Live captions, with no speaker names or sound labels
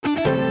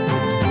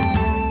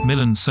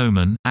Milan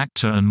Soman,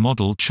 actor and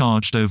model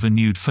charged over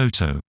nude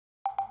photo.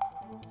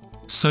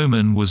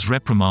 Soman was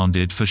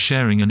reprimanded for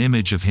sharing an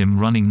image of him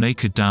running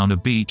naked down a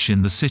beach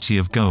in the city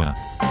of Goa.